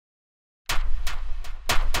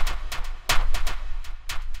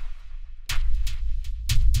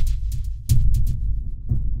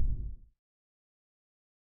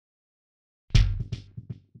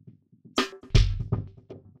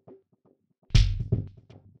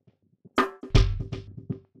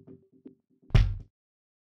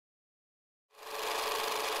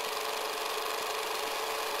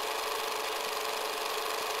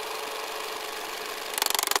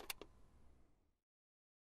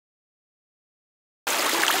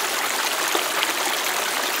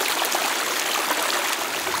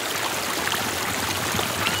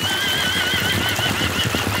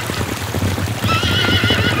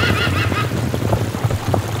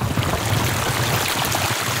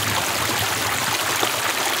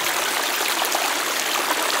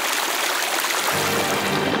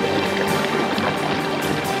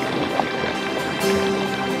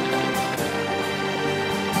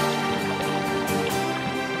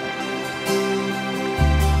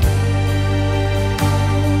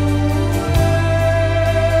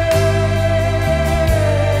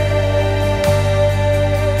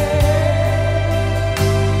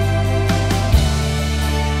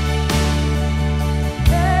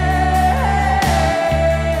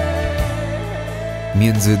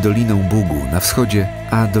między Doliną Bugu na wschodzie,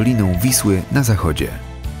 a Doliną Wisły na zachodzie.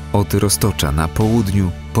 Od Roztocza na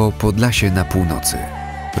południu, po Podlasie na północy.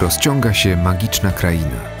 Rozciąga się magiczna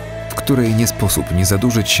kraina, w której nie sposób nie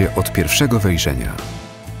zadłużyć się od pierwszego wejrzenia.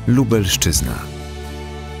 Lubelszczyzna.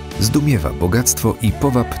 Zdumiewa bogactwo i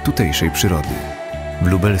powab tutejszej przyrody. W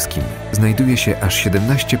Lubelskim znajduje się aż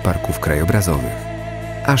 17 parków krajobrazowych.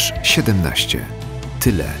 Aż 17.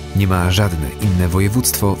 Tyle nie ma żadne inne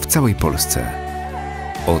województwo w całej Polsce.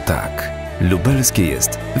 O tak, lubelskie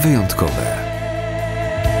jest wyjątkowe.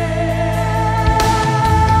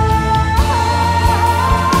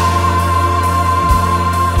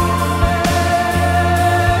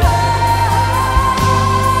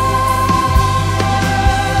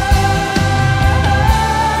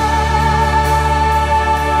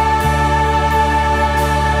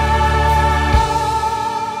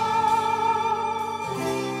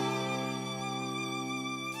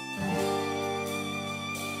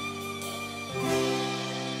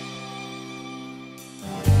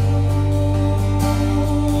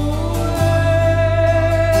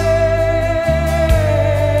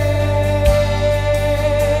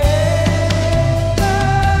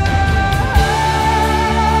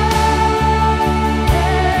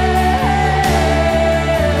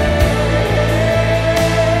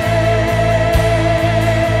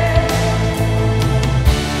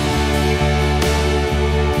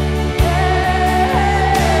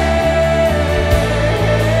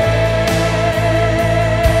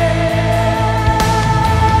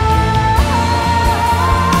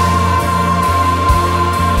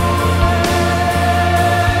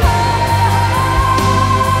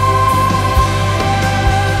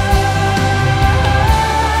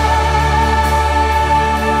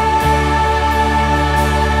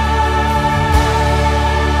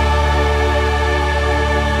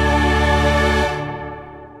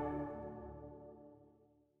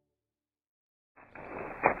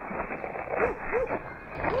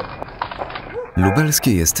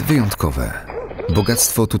 Lubelskie jest wyjątkowe.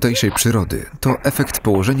 Bogactwo tutejszej przyrody to efekt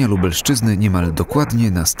położenia Lubelszczyzny niemal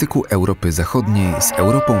dokładnie na styku Europy Zachodniej z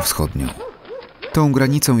Europą Wschodnią. Tą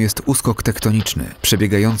granicą jest uskok tektoniczny,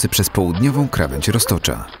 przebiegający przez południową krawędź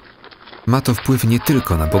Roztocza. Ma to wpływ nie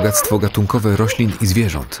tylko na bogactwo gatunkowe roślin i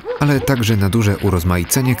zwierząt, ale także na duże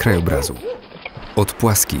urozmaicenie krajobrazu. Od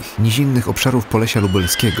płaskich, nizinnych obszarów Polesia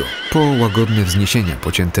Lubelskiego po łagodne wzniesienia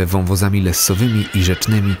pocięte wąwozami lessowymi i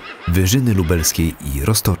rzecznymi Wyżyny Lubelskiej i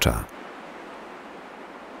Roztocza.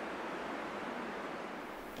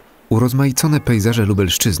 Urozmaicone pejzaże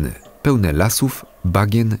Lubelszczyzny, pełne lasów,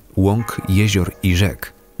 bagien, łąk, jezior i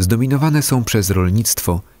rzek, zdominowane są przez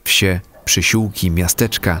rolnictwo, wsie, przysiłki,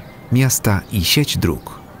 miasteczka, miasta i sieć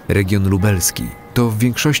dróg. Region lubelski to w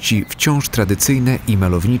większości wciąż tradycyjne i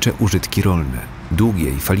malownicze użytki rolne. Długie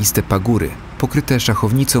i faliste pagóry, pokryte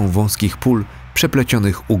szachownicą wąskich pól,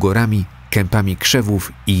 przeplecionych ugorami, kępami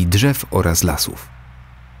krzewów i drzew oraz lasów.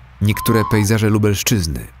 Niektóre pejzaże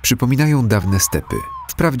Lubelszczyzny przypominają dawne stepy.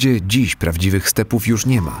 Wprawdzie dziś prawdziwych stepów już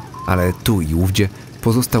nie ma, ale tu i ówdzie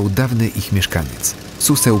pozostał dawny ich mieszkaniec –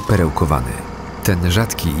 suseł perełkowany. Ten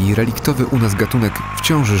rzadki i reliktowy u nas gatunek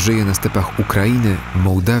wciąż żyje na stepach Ukrainy,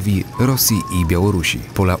 Mołdawii, Rosji i Białorusi.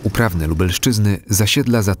 Pola uprawne Lubelszczyzny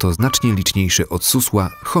zasiedla za to znacznie liczniejszy od susła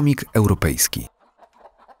chomik europejski.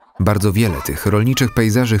 Bardzo wiele tych rolniczych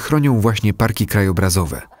pejzaży chronią właśnie parki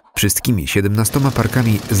krajobrazowe. Wszystkimi 17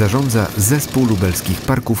 parkami zarządza Zespół Lubelskich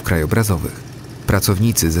Parków Krajobrazowych.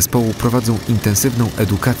 Pracownicy zespołu prowadzą intensywną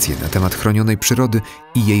edukację na temat chronionej przyrody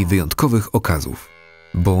i jej wyjątkowych okazów.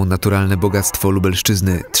 Bo naturalne bogactwo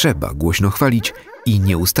Lubelszczyzny trzeba głośno chwalić i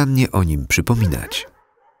nieustannie o nim przypominać.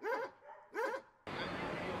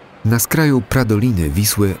 Na skraju pradoliny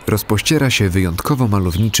Wisły rozpościera się wyjątkowo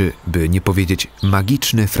malowniczy, by nie powiedzieć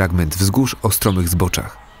magiczny fragment wzgórz o stromych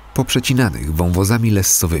zboczach, poprzecinanych wąwozami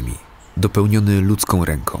lessowymi, dopełniony ludzką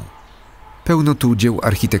ręką. Pełno tu dzieł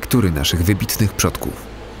architektury naszych wybitnych przodków.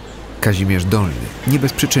 Kazimierz Dolny nie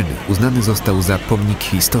bez przyczyny uznany został za pomnik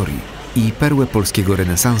historii i perłę polskiego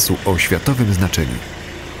renesansu o światowym znaczeniu.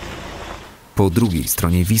 Po drugiej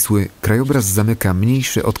stronie Wisły krajobraz zamyka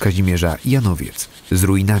mniejszy od Kazimierza Janowiec z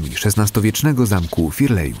ruinami XVI-wiecznego zamku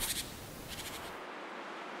Firlejów.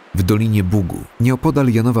 W Dolinie Bugu, nieopodal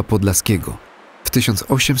Janowa Podlaskiego, w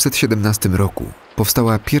 1817 roku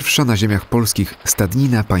powstała pierwsza na ziemiach polskich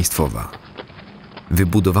stadnina państwowa.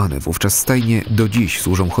 Wybudowane wówczas stajnie do dziś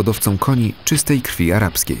służą hodowcom koni czystej krwi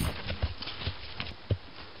arabskiej.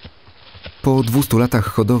 Po 200 latach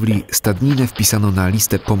hodowli stadninę wpisano na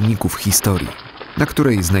listę pomników historii, na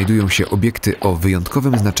której znajdują się obiekty o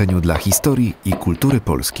wyjątkowym znaczeniu dla historii i kultury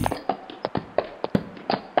Polski.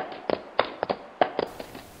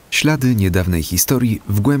 Ślady niedawnej historii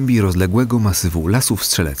w głębi rozległego masywu Lasów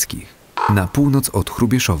Strzeleckich, na północ od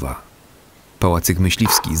Hrubieszowa. Pałacyk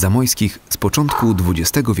myśliwski Zamojskich z początku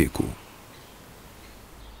XX wieku.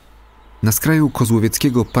 Na skraju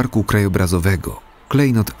Kozłowieckiego Parku Krajobrazowego,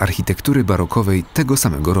 klejnot architektury barokowej tego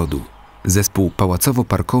samego rodu. Zespół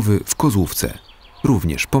pałacowo-parkowy w Kozłówce,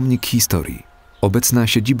 również pomnik historii. Obecna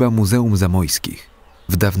siedziba Muzeum Zamojskich.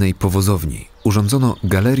 W dawnej powozowni urządzono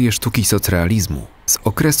galerię sztuki socrealizmu z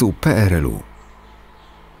okresu PRL-u.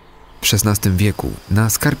 W XVI wieku na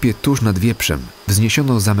skarpie tuż nad Wieprzem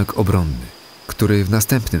wzniesiono zamek obronny, który w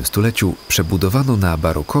następnym stuleciu przebudowano na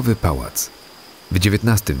barokowy pałac. W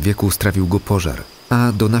XIX wieku strawił go pożar,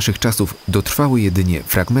 a do naszych czasów dotrwały jedynie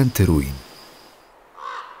fragmenty ruin.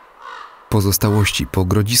 Pozostałości po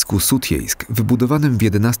grodzisku Sutjejsk, wybudowanym w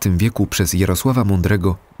XI wieku przez Jarosława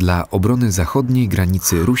Mądrego dla obrony zachodniej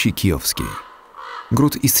granicy Rusi Kijowskiej.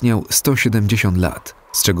 Gród istniał 170 lat,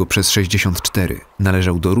 z czego przez 64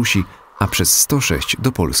 należał do Rusi, a przez 106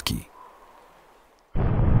 do Polski.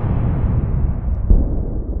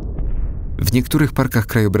 W niektórych parkach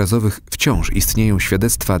krajobrazowych wciąż istnieją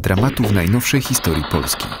świadectwa dramatów najnowszej historii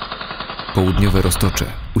Polski. Południowe Roztocze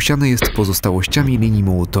usiane jest pozostałościami linii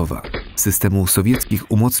Mołotowa, systemu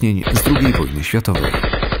sowieckich umocnień z II wojny światowej.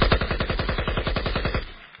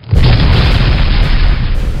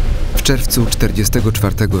 W czerwcu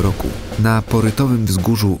 1944 roku na Porytowym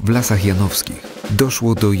Wzgórzu w Lasach Janowskich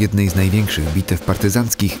doszło do jednej z największych bitew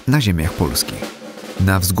partyzanckich na ziemiach polskich.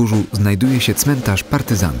 Na wzgórzu znajduje się cmentarz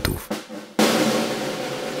partyzantów.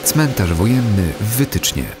 Cmentarz wojenny w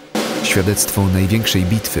Wytycznie. Świadectwo największej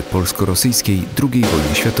bitwy polsko-rosyjskiej II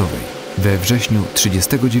wojny światowej we wrześniu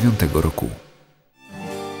 1939 roku.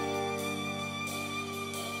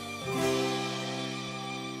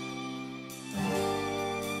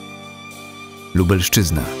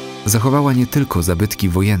 Lubelszczyzna zachowała nie tylko zabytki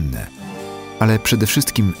wojenne, ale przede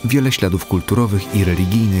wszystkim wiele śladów kulturowych i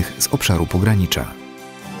religijnych z obszaru pogranicza.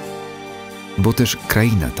 Bo też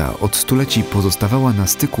kraina ta od stuleci pozostawała na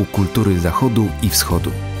styku kultury Zachodu i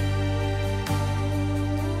Wschodu.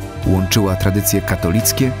 Łączyła tradycje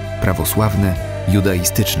katolickie, prawosławne,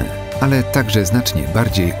 judaistyczne, ale także znacznie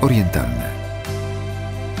bardziej orientalne.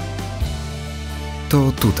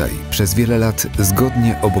 To tutaj przez wiele lat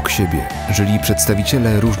zgodnie obok siebie żyli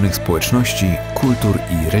przedstawiciele różnych społeczności, kultur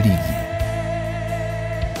i religii.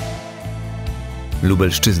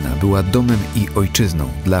 Lubelszczyzna była domem i ojczyzną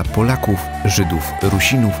dla Polaków, Żydów,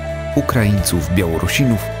 Rusinów, Ukraińców,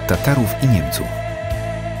 Białorusinów, Tatarów i Niemców.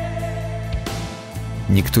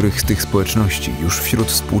 Niektórych z tych społeczności już wśród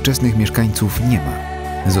współczesnych mieszkańców nie ma,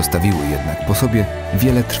 zostawiły jednak po sobie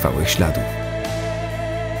wiele trwałych śladów.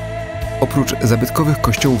 Oprócz zabytkowych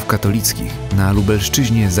kościołów katolickich na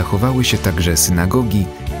Lubelszczyźnie zachowały się także synagogi,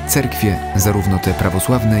 cerkwie, zarówno te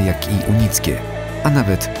prawosławne, jak i unickie, a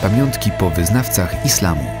nawet pamiątki po wyznawcach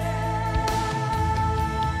islamu.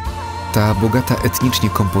 Ta bogata etnicznie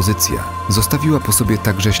kompozycja zostawiła po sobie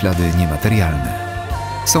także ślady niematerialne.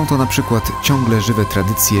 Są to na przykład ciągle żywe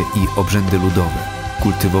tradycje i obrzędy ludowe,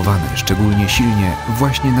 kultywowane szczególnie silnie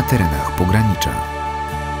właśnie na terenach pogranicza.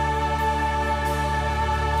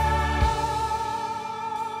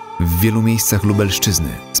 W wielu miejscach Lubelszczyzny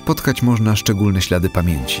spotkać można szczególne ślady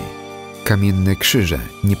pamięci. Kamienne krzyże,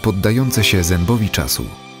 nie poddające się zębowi czasu.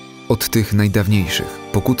 Od tych najdawniejszych,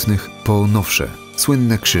 pokutnych, po nowsze,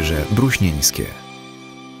 słynne krzyże bruśnieńskie.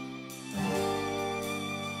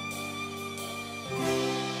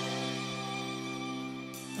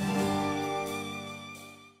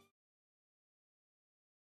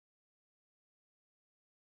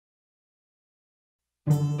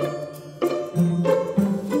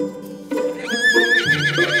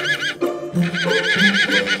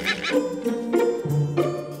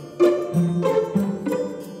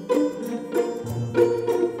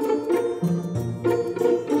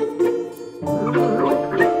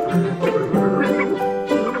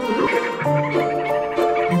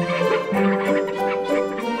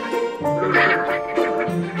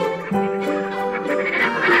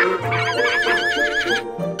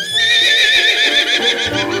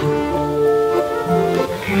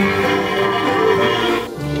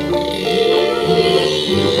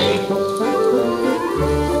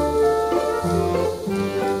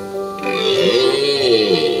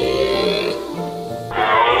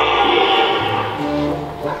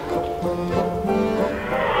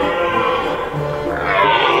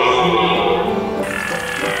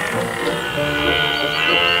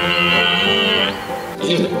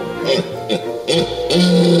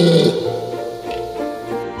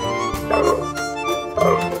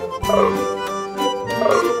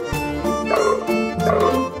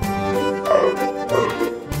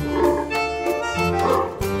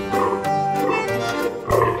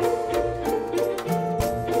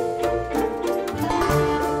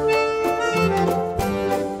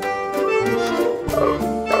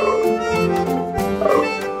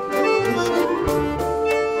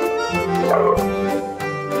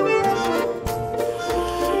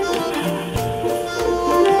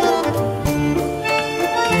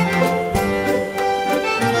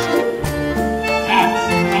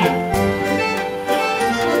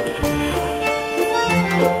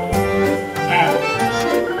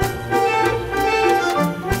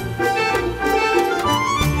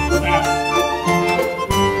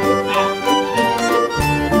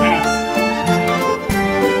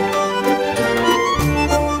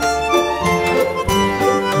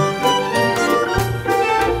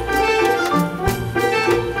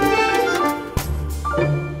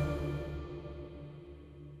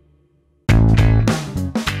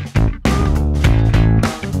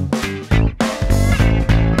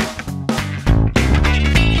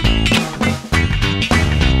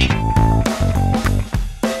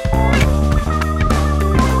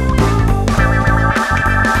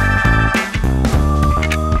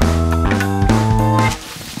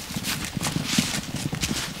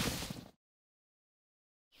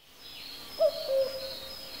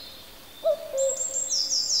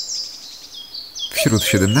 Wśród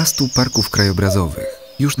 17 parków krajobrazowych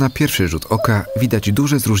już na pierwszy rzut oka widać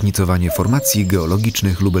duże zróżnicowanie formacji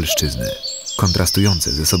geologicznych Lubelszczyzny,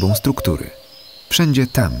 kontrastujące ze sobą struktury. Wszędzie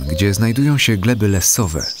tam, gdzie znajdują się gleby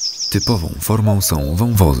lessowe, typową formą są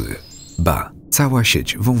wąwozy, cała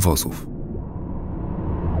sieć wąwozów.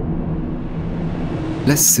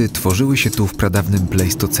 Lessy tworzyły się tu w pradawnym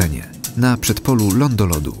Pleistocenie, na przedpolu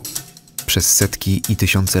lądolodu. Przez setki i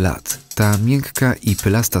tysiące lat ta miękka i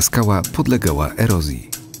pylasta skała podlegała erozji.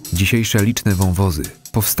 Dzisiejsze liczne wąwozy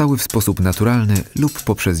powstały w sposób naturalny lub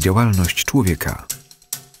poprzez działalność człowieka.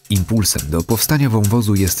 Impulsem do powstania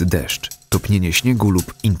wąwozu jest deszcz, topnienie śniegu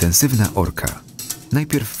lub intensywna orka.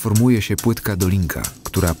 Najpierw formuje się płytka dolinka,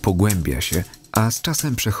 która pogłębia się, a z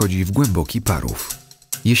czasem przechodzi w głęboki parów.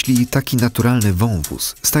 Jeśli taki naturalny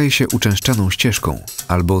wąwóz staje się uczęszczaną ścieżką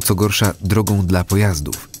albo, co gorsza, drogą dla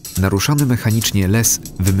pojazdów, naruszony mechanicznie les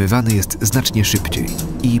wymywany jest znacznie szybciej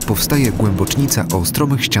i powstaje głębocznica o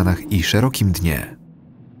stromych ścianach i szerokim dnie.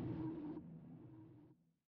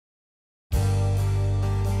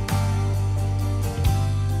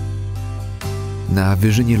 Na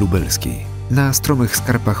Wyżynie Lubelskiej, na stromych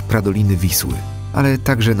skarpach pradoliny Wisły, ale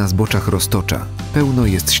także na zboczach Roztocza pełno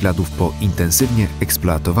jest śladów po intensywnie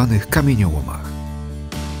eksploatowanych kamieniołomach.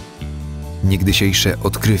 Niegdysiejsze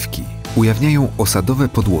odkrywki ujawniają osadowe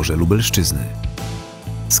podłoże Lubelszczyzny.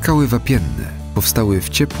 Skały wapienne powstały w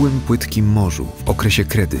ciepłym, płytkim morzu w okresie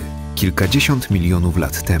kredy kilkadziesiąt milionów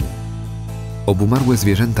lat temu. Obumarłe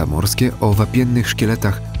zwierzęta morskie o wapiennych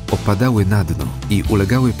szkieletach opadały na dno i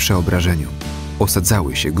ulegały przeobrażeniom.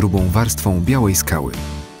 Osadzały się grubą warstwą białej skały.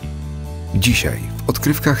 Dzisiaj w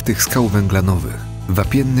odkrywkach tych skał węglanowych,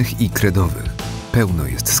 wapiennych i kredowych pełno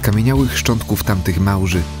jest skamieniałych szczątków tamtych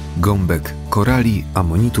małży, gąbek, korali,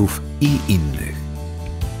 amonitów i innych.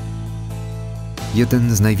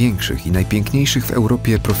 Jeden z największych i najpiękniejszych w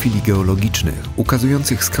Europie profili geologicznych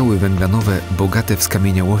ukazujących skały węglanowe bogate w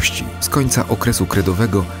skamieniałości z końca okresu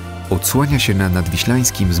kredowego odsłania się na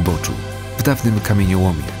nadwiślańskim zboczu, w dawnym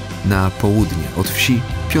kamieniołomie, na południe od wsi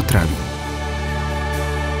Piotrawi.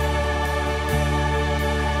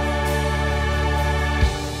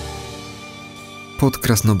 Pod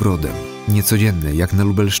Krasnobrodem niecodzienne jak na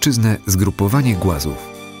Lubelszczyznę zgrupowanie głazów.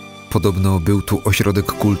 Podobno był tu ośrodek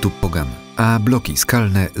kultu pogan, a bloki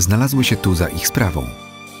skalne znalazły się tu za ich sprawą.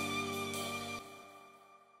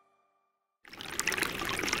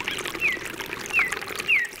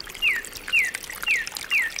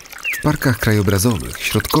 W parkach krajobrazowych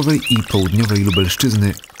środkowej i południowej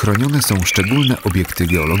Lubelszczyzny chronione są szczególne obiekty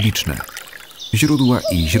geologiczne, źródła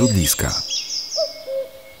i źródliska.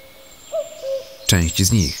 Część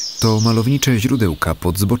z nich to malownicze źródełka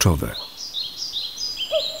podzboczowe.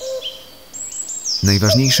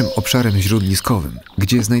 Najważniejszym obszarem źródliskowym,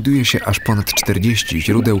 gdzie znajduje się aż ponad 40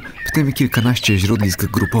 źródeł, w tym kilkanaście źródlisk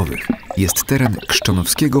grupowych, jest teren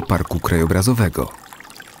Krzczonowskiego Parku Krajobrazowego.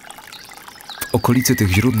 W okolicy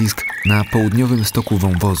tych źródlisk, na południowym stoku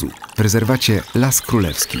wąwozu, w rezerwacie Las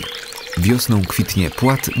Królewski, wiosną kwitnie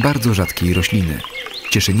płat bardzo rzadkiej rośliny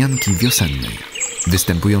 – cieszynianki wiosennej,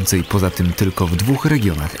 występującej poza tym tylko w 2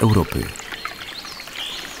 regionach Europy.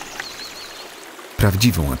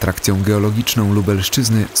 Prawdziwą atrakcją geologiczną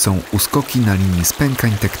Lubelszczyzny są uskoki na linii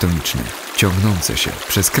spękań tektonicznych, ciągnące się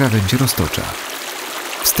przez krawędź Roztocza.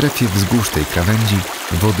 W strefie wzgórz tej krawędzi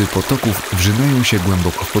wody potoków wrzynają się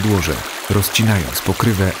głęboko w podłoże, rozcinając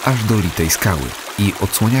pokrywę aż do litej skały i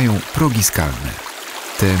odsłaniają progi skalne.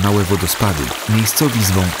 Te małe wodospady miejscowi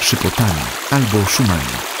zwą szypotami albo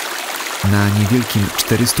szumami. Na niewielkim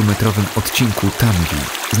 400-metrowym odcinku Tamgi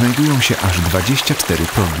znajdują się aż 24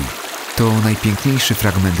 progi. To najpiękniejszy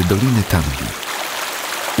fragment Doliny Tamgi.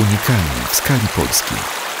 Unikalny w skali Polski.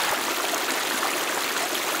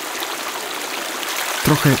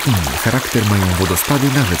 Trochę inny charakter mają wodospady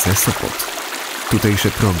na rzece Sopot.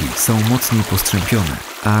 Tutejsze progi są mocniej postrzępione,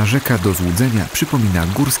 a rzeka do złudzenia przypomina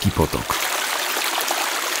górski potok.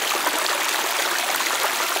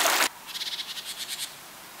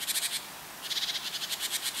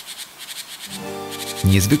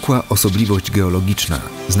 Niezwykła osobliwość geologiczna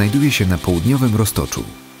znajduje się na południowym Roztoczu.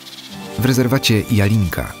 W rezerwacie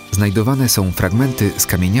Jalinka znajdowane są fragmenty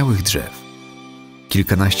skamieniałych drzew.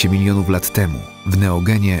 Kilkanaście milionów lat temu w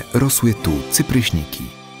neogenie rosły tu cypryśniki.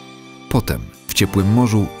 Potem w ciepłym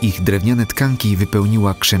morzu ich drewniane tkanki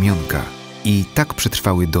wypełniła krzemionka i tak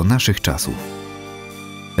przetrwały do naszych czasów.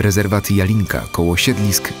 Rezerwat Jalinka koło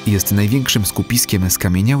siedlisk jest największym skupiskiem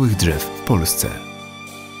skamieniałych drzew w Polsce.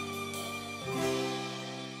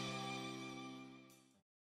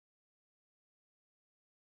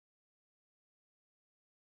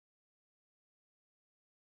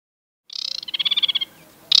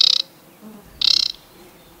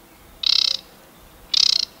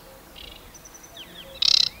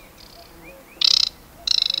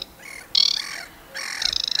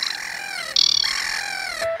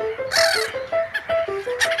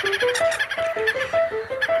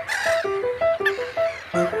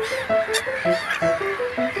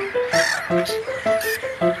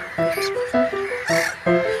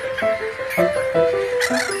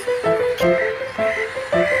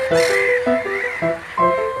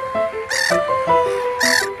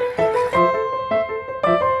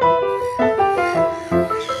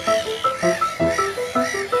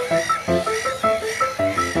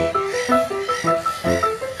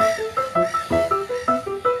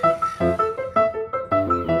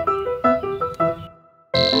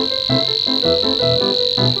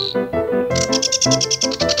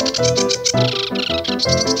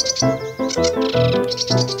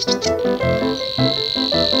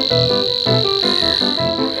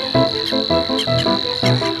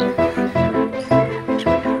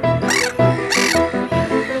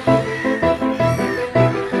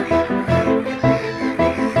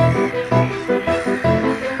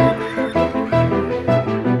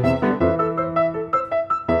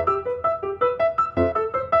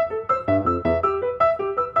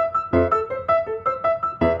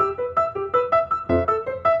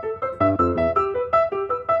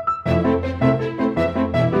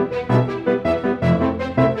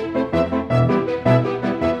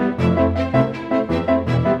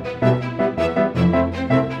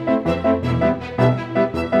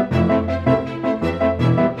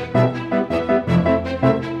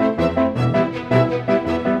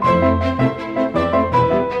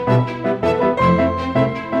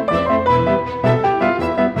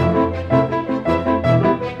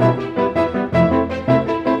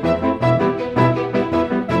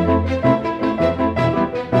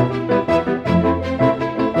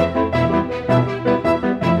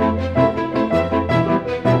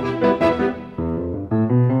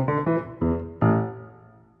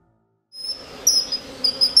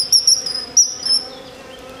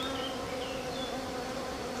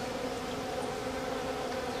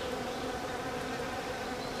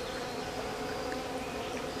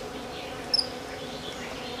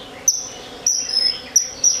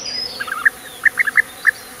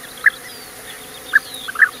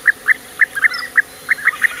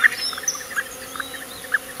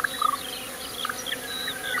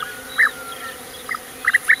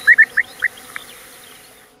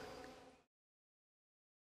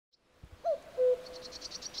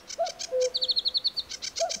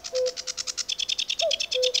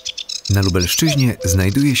 Na Lubelszczyźnie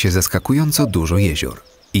znajduje się zaskakująco dużo jezior,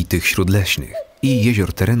 i tych śródleśnych, i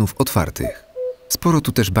jezior terenów otwartych. Sporo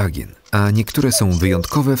tu też bagien, a niektóre są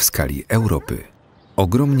wyjątkowe w skali Europy.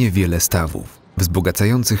 Ogromnie wiele stawów,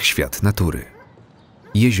 wzbogacających świat natury.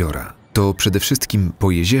 Jeziora to przede wszystkim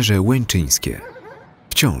Pojezierze Łęczyńskie.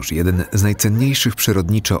 Wciąż jeden z najcenniejszych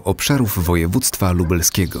przyrodniczo obszarów województwa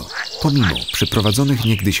lubelskiego, pomimo przeprowadzonych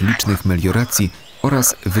niegdyś licznych melioracji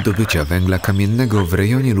oraz wydobycia węgla kamiennego w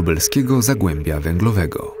rejonie lubelskiego zagłębia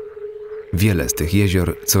węglowego. Wiele z tych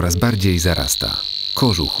jezior coraz bardziej zarasta.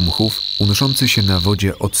 Kożuch mchów, unoszący się na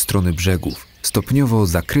wodzie od strony brzegów, stopniowo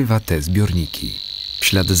zakrywa te zbiorniki. W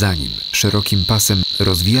ślad za nim, szerokim pasem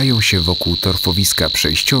rozwijają się wokół torfowiska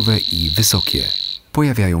przejściowe i wysokie.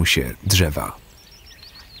 Pojawiają się drzewa.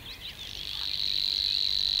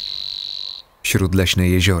 Śródleśne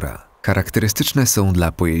jeziora charakterystyczne są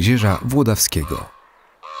dla Pojezierza Włodawskiego.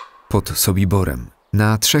 Pod Sobiborem,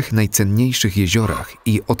 na 3 najcenniejszych jeziorach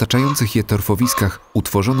i otaczających je torfowiskach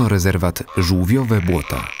utworzono rezerwat Żółwiowe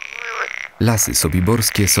Błota. Lasy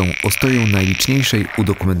sobiborskie są ostoją najliczniejszej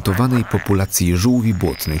udokumentowanej populacji żółwi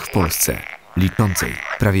błotnych w Polsce, liczącej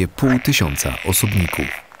prawie 500 osobników.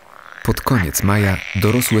 Pod koniec maja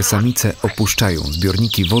dorosłe samice opuszczają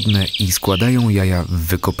zbiorniki wodne i składają jaja w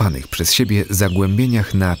wykopanych przez siebie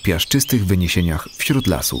zagłębieniach na piaszczystych wyniesieniach wśród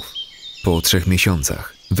lasów. Po 3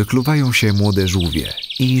 miesiącach wykluwają się młode żółwie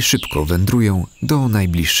i szybko wędrują do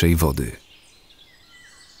najbliższej wody.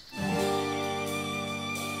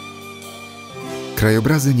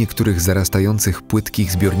 Krajobrazy niektórych zarastających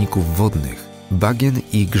płytkich zbiorników wodnych, bagien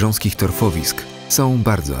i grząskich torfowisk są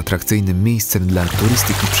bardzo atrakcyjnym miejscem dla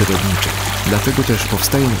turystyki przyrodniczej, dlatego też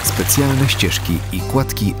powstają specjalne ścieżki i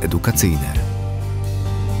kładki edukacyjne.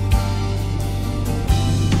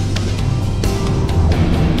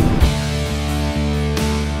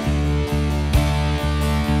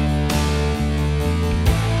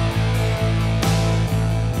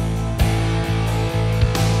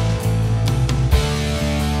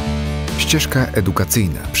 Ścieżka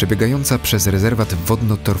edukacyjna przebiegająca przez rezerwat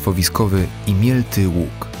wodno-torfowiskowy Imielty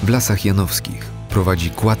Łuk w Lasach Janowskich prowadzi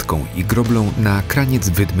kładką i groblą na kraniec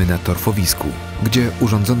wydmy na torfowisku, gdzie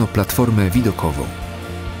urządzono platformę widokową.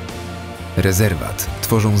 Rezerwat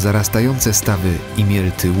tworzą zarastające stawy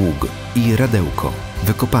Imielty Ług i Radełko,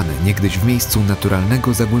 wykopane niegdyś w miejscu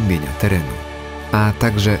naturalnego zagłębienia terenu, a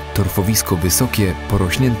także torfowisko wysokie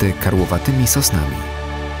porośnięte karłowatymi sosnami.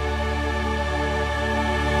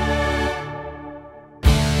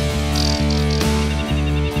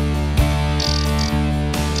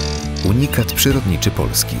 Unikat przyrodniczy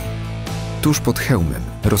Polski. Tuż pod Chełmem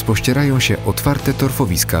rozpościerają się otwarte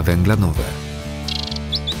torfowiska węglanowe.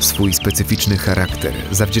 Swój specyficzny charakter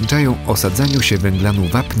zawdzięczają osadzaniu się węglanu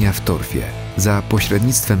wapnia w torfie za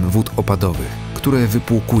pośrednictwem wód opadowych, które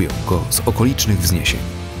wypłukują go z okolicznych wzniesień.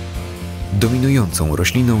 Dominującą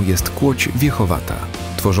rośliną jest kłoć wiechowata,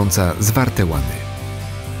 tworząca zwarte łany.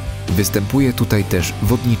 Występuje tutaj też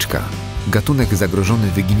wodniczka, gatunek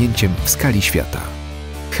zagrożony wyginięciem w skali świata.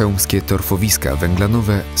 Chełmskie torfowiska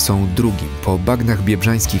węglanowe są drugim po bagnach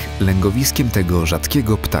biebrzańskich lęgowiskiem tego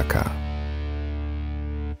rzadkiego ptaka.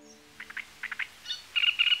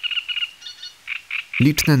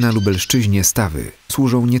 Liczne na Lubelszczyźnie stawy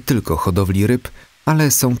służą nie tylko hodowli ryb,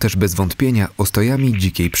 ale są też bez wątpienia ostojami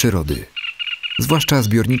dzikiej przyrody. Zwłaszcza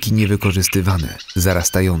zbiorniki niewykorzystywane,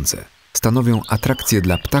 zarastające, stanowią atrakcje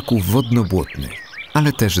dla ptaków wodno-błotnych,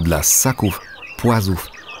 ale też dla ssaków, płazów,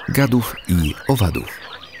 gadów i owadów.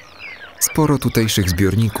 Sporo tutejszych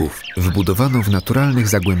zbiorników wbudowano w naturalnych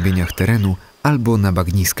zagłębieniach terenu albo na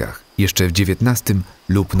bagniskach, jeszcze w XIX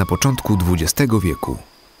lub na początku XX wieku.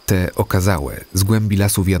 Te okazałe z głębi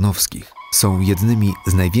lasów janowskich są jednymi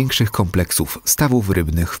z największych kompleksów stawów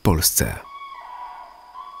rybnych w Polsce.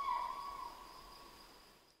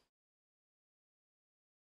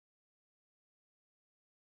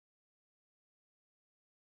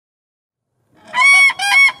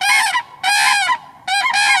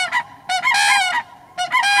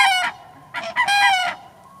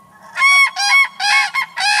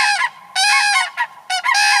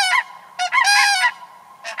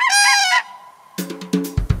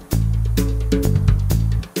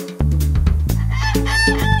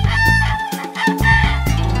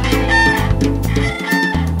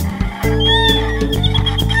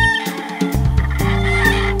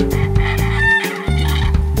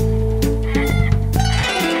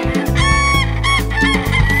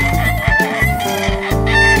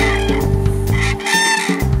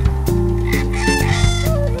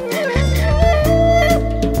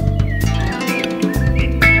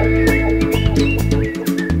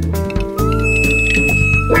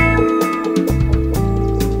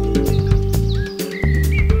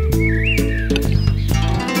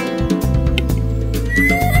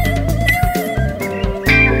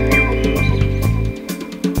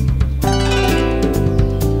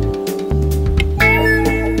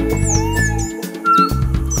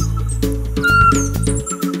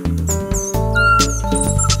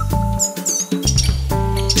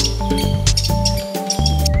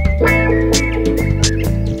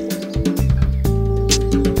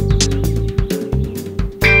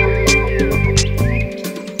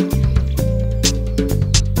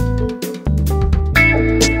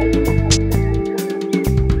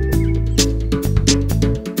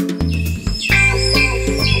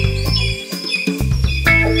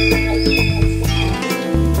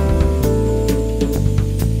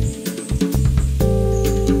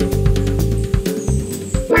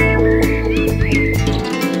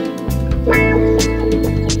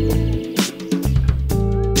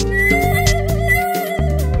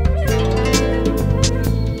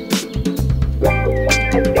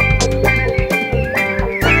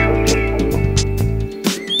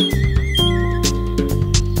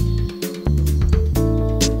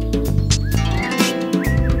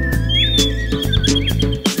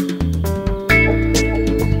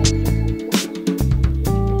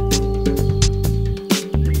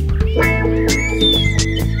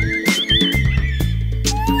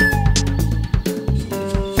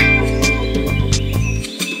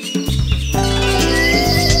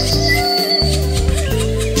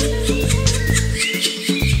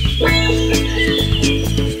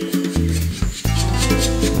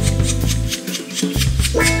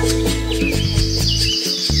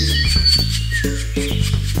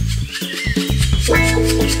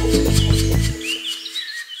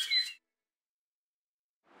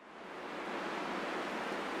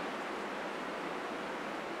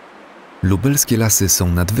 Lubelskie lasy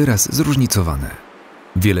są nad wyraz zróżnicowane.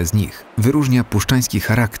 Wiele z nich wyróżnia puszczański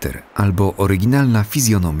charakter albo oryginalna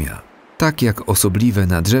fizjonomia, tak jak osobliwe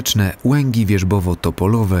nadrzeczne łęgi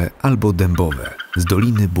wierzbowo-topolowe albo dębowe z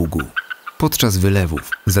Doliny Bugu. Podczas wylewów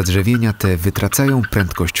zadrzewienia te wytracają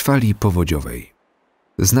prędkość fali powodziowej.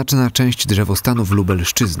 Znaczna część drzewostanów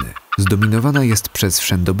Lubelszczyzny zdominowana jest przez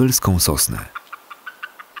wszędobylską sosnę.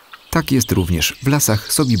 Tak jest również w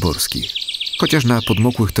lasach sobiborskich, chociaż na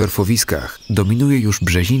podmokłych torfowiskach dominuje już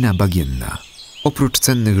brzezina bagienna. Oprócz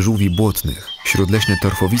cennych żółwi błotnych, śródleśne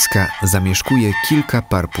torfowiska zamieszkuje kilka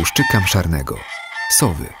par puszczyka mszarnego,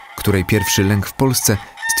 sowy, której pierwszy lęk w Polsce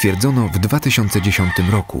stwierdzono w 2010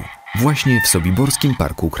 roku właśnie w Sobiborskim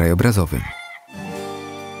Parku Krajobrazowym.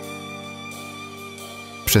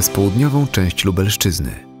 Przez południową część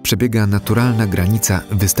Lubelszczyzny przebiega naturalna granica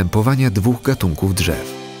występowania dwóch gatunków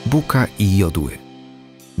drzew – buka i jodły.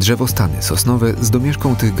 Drzewostany sosnowe z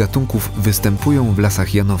domieszką tych gatunków występują w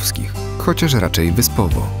lasach janowskich, chociaż raczej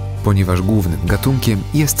wyspowo. ponieważ głównym gatunkiem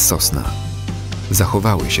jest sosna.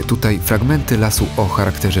 Zachowały się tutaj fragmenty lasu o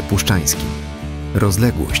charakterze puszczańskim.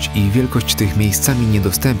 Rozległość i wielkość tych miejscami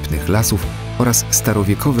niedostępnych lasów oraz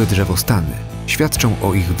starowiekowe drzewostany świadczą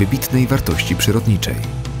o ich wybitnej wartości przyrodniczej.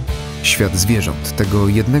 Świat zwierząt, tego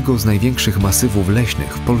jednego z największych masywów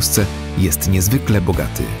leśnych w Polsce, jest niezwykle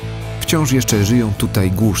bogaty. Wciąż jeszcze żyją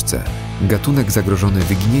tutaj głuszce, gatunek zagrożony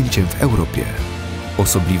wyginięciem w Europie.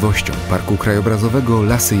 Osobliwością Parku Krajobrazowego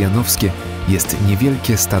Lasy Janowskie jest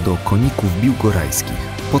niewielkie stado koników biłgorajskich,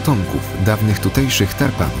 potomków dawnych tutejszych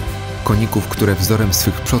tarpanów. Koników, które wzorem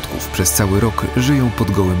swych przodków przez cały rok żyją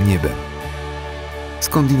pod gołym niebem.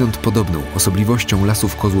 Skądinąd podobną osobliwością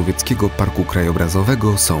lasów Kozłowieckiego Parku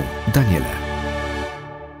Krajobrazowego są daniele.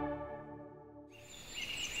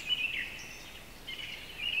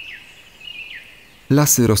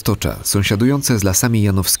 Lasy roztocza, sąsiadujące z lasami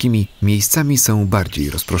janowskimi, miejscami są bardziej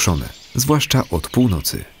rozproszone, zwłaszcza od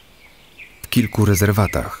północy. W kilku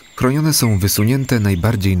rezerwatach chronione są wysunięte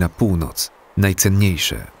najbardziej na północ,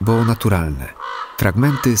 najcenniejsze, bo naturalne,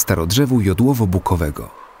 fragmenty starodrzewu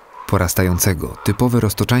jodłowo-bukowego, porastającego typowe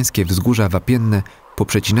roztoczańskie wzgórza wapienne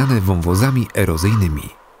poprzecinane wąwozami erozyjnymi,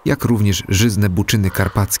 jak również żyzne buczyny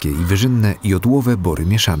karpackie i wyżynne jodłowe bory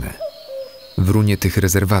mieszane. W runie tych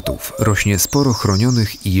rezerwatów rośnie sporo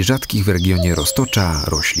chronionych i rzadkich w regionie roztocza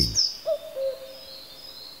roślin.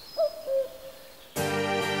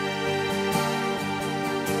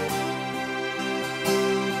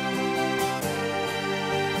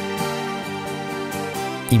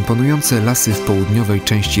 Imponujące lasy w południowej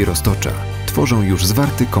części roztocza tworzą już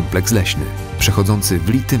zwarty kompleks leśny, przechodzący w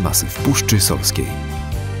lity masyw Puszczy Solskiej.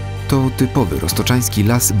 To typowy roztoczański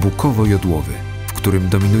las bukowo-jodłowy, w którym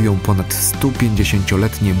dominują ponad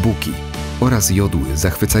 150-letnie buki oraz jodły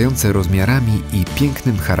zachwycające rozmiarami i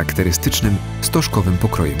pięknym, charakterystycznym, stożkowym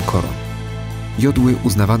pokrojem koron. Jodły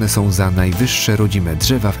uznawane są za najwyższe rodzime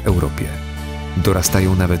drzewa w Europie.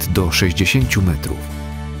 Dorastają nawet do 60 metrów.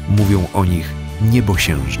 Mówią o nich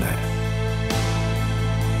niebosiężne.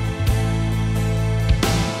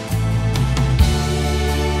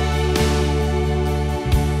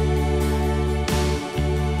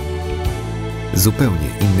 Zupełnie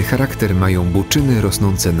inny charakter mają buczyny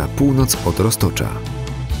rosnące na północ od roztocza.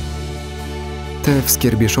 Te w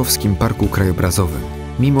Skierbieszowskim Parku Krajobrazowym,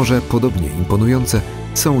 mimo że podobnie imponujące,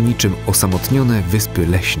 są niczym osamotnione wyspy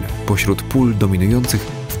leśne pośród pól dominujących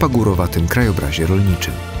w pagórowatym krajobrazie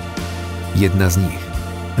rolniczym. Jedna z nich,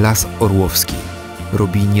 Las Orłowski,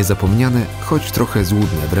 robi niezapomniane, choć trochę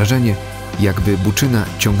złudne wrażenie, jakby buczyna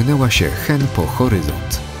ciągnęła się hen po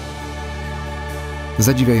horyzont.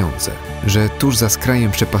 Zadziwiające, że tuż za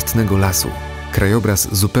skrajem przepastnego lasu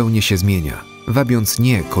krajobraz zupełnie się zmienia, wabiąc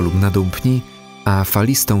nie kolumnadą pni, a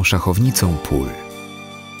falistą szachownicą pól.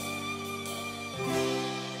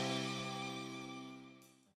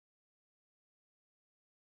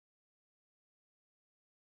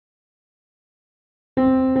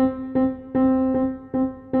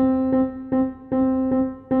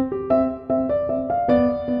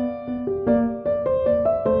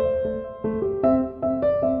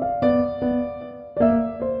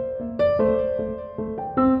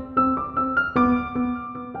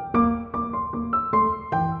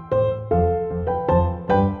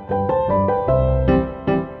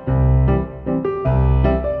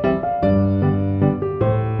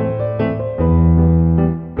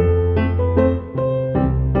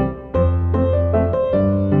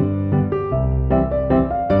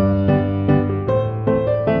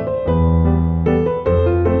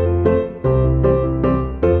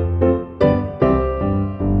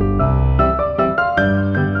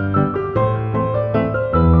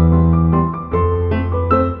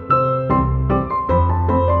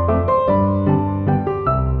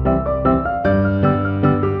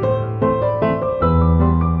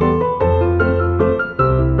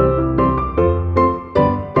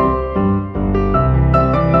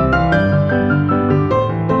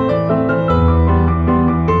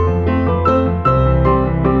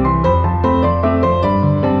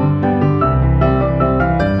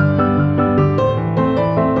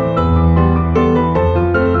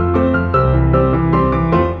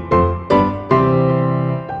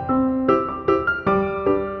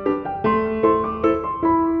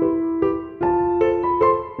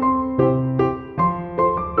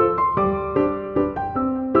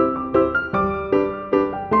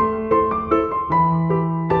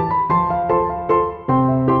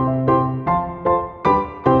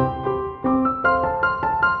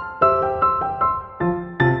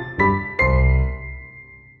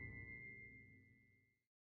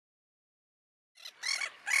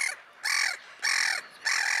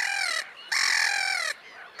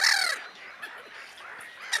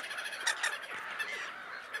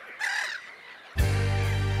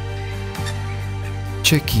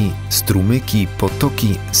 Cieki, strumyki,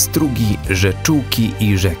 potoki, strugi, rzeczułki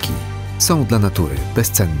i rzeki są dla natury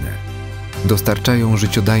bezcenne. Dostarczają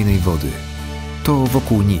życiodajnej wody. To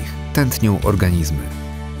wokół nich tętnią organizmy.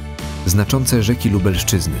 Znaczące rzeki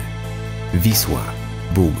Lubelszczyzny: Wisła,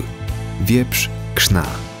 Bóg, Wieprz, Krzna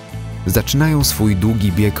zaczynają swój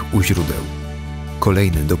długi bieg u źródeł.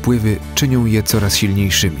 Kolejne dopływy czynią je coraz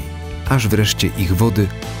silniejszymi, aż wreszcie ich wody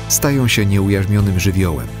stają się nieujarzmionym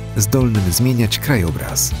żywiołem, zdolnym zmieniać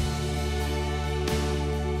krajobraz.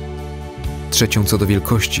 Trzecią co do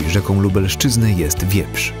wielkości rzeką Lubelszczyzny jest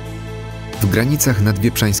Wieprz. W granicach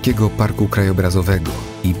Nadwieprzańskiego Parku Krajobrazowego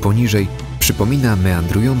i poniżej przypomina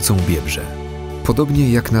meandrującą Biebrze.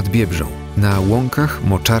 Podobnie jak nad Biebrzą, na łąkach,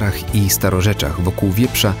 moczarach i starorzeczach wokół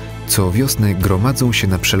Wieprza co wiosnę gromadzą się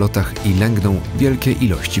na przelotach i lęgną wielkie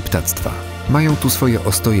ilości ptactwa. Mają tu swoje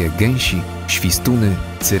ostoje gęsi, świstuny,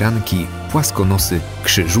 cyranki, płaskonosy,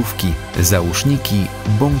 krzyżówki, załóżniki,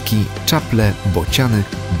 bąki, czaple, bociany,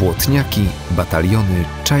 błotniaki, bataliony,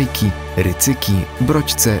 czajki, rycyki,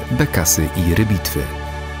 brodźce, bekasy i rybitwy.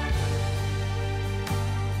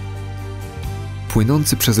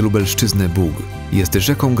 Płynący przez Lubelszczyznę Bóg jest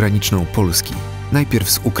rzeką graniczną Polski,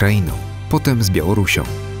 najpierw z Ukrainą, potem z Białorusią.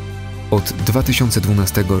 Od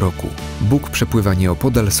 2012 roku Bóg przepływa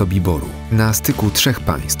nieopodal Sobiboru, na styku trzech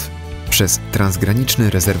państw, przez transgraniczny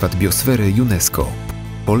rezerwat biosfery UNESCO,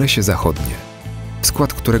 Polesie Zachodnie, w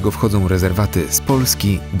skład którego wchodzą rezerwaty z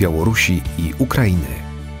Polski, Białorusi i Ukrainy.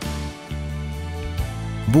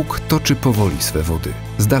 Bóg toczy powoli swe wody,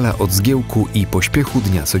 z dala od zgiełku i pośpiechu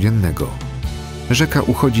dnia codziennego. Rzeka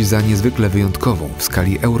uchodzi za niezwykle wyjątkową w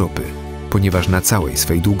skali Europy, ponieważ na całej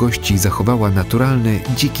swej długości zachowała naturalny,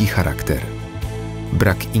 dziki charakter.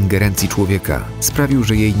 Brak ingerencji człowieka sprawił,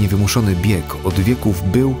 że jej niewymuszony bieg od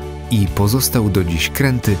wieków był i pozostał do dziś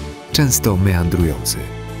kręty, często meandrujący.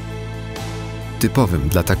 Typowym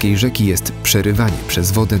dla takiej rzeki jest przerywanie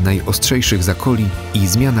przez wodę najostrzejszych zakoli i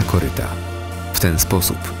zmiana koryta. W ten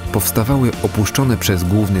sposób powstawały opuszczone przez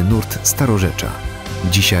główny nurt starorzecza,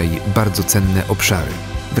 dzisiaj bardzo cenne obszary,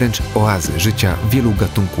 wręcz oazy życia wielu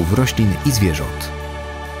gatunków roślin i zwierząt.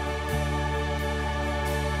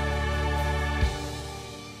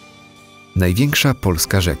 Największa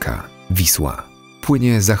polska rzeka, Wisła,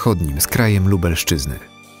 płynie zachodnim skrajem Lubelszczyzny.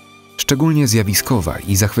 Szczególnie zjawiskowa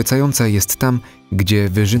i zachwycająca jest tam, gdzie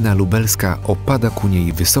wyżyna lubelska opada ku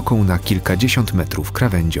niej wysoką na kilkadziesiąt metrów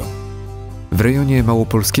krawędzią. W rejonie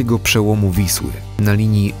małopolskiego przełomu Wisły, na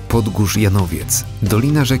linii Podgórz-Janowiec,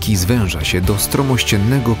 dolina rzeki zwęża się do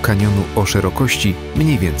stromościennego kanionu o szerokości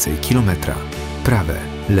mniej więcej kilometra. Prawe,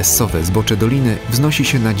 lessowe zbocze doliny wznosi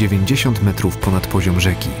się na 90 metrów ponad poziom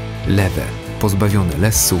rzeki. Lewe, pozbawione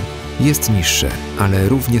lessu, jest niższe, ale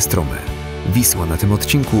równie strome. Wisła na tym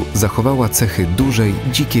odcinku zachowała cechy dużej,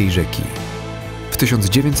 dzikiej rzeki. W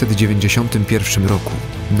 1991 roku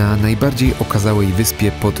na najbardziej okazałej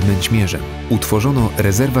wyspie pod Męćmierzem utworzono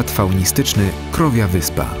rezerwat faunistyczny Krowia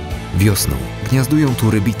Wyspa. Wiosną gniazdują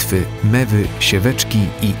tu rybitwy, mewy, sieweczki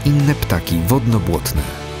i inne ptaki wodno-błotne.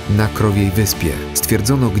 Na Krowiej Wyspie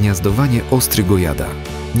stwierdzono gniazdowanie ostrygojada,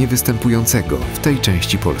 niewystępującego w tej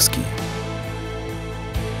części Polski.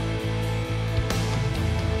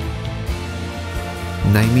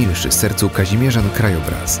 Najmilszy sercu kazimierzan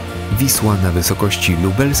krajobraz, Wisła na wysokości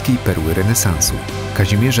lubelskiej perły renesansu,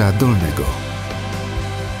 Kazimierza Dolnego.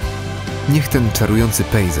 Niech ten czarujący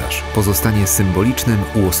pejzaż pozostanie symbolicznym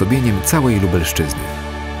uosobieniem całej Lubelszczyzny.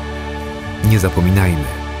 Nie zapominajmy,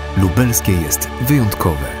 lubelskie jest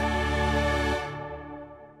wyjątkowe.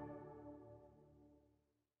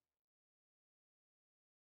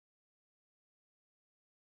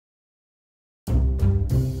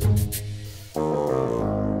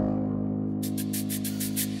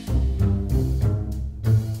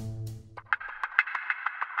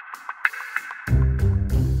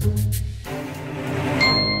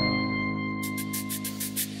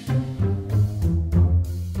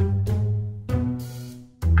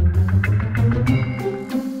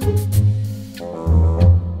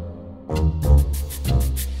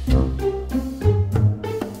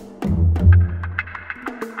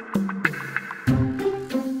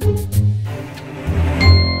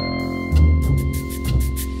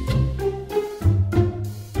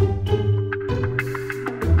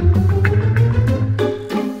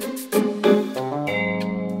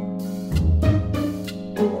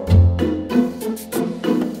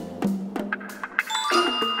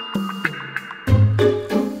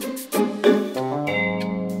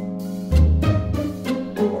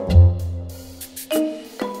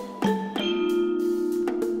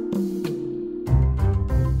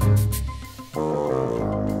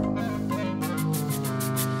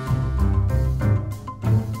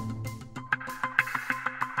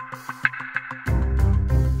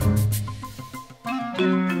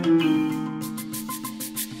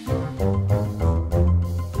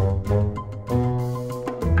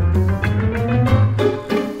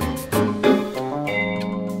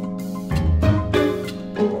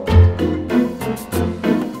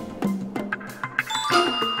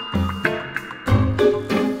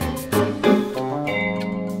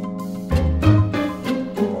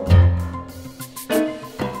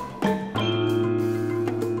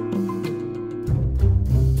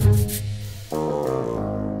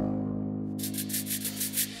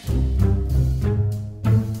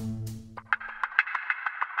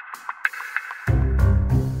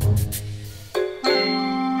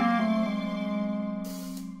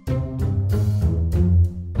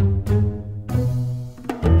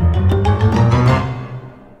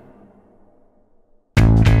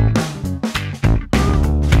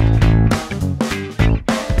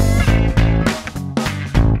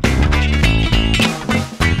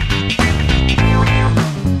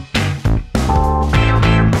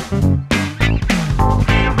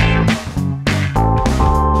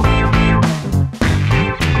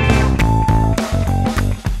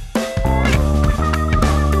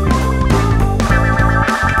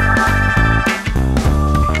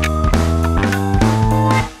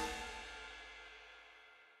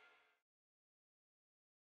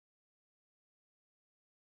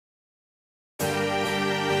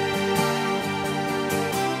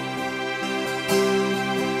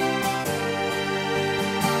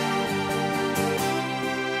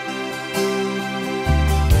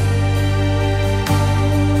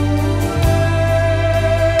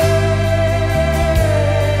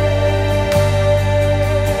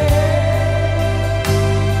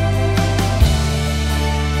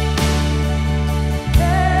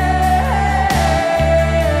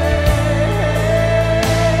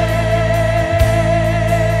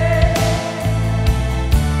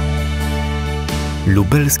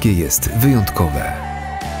 Lubelskie jest wyjątkowe.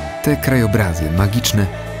 Te krajobrazy magiczne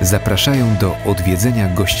zapraszają do odwiedzenia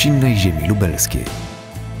gościnnej ziemi lubelskiej.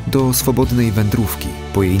 Do swobodnej wędrówki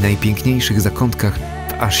po jej najpiękniejszych zakątkach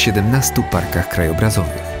w aż 17 parkach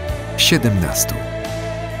krajobrazowych. 17.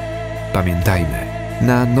 Pamiętajmy,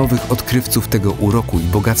 na nowych odkrywców tego uroku i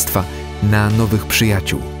bogactwa, na nowych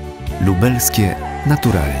przyjaciół. Lubelskie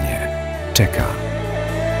naturalnie czeka.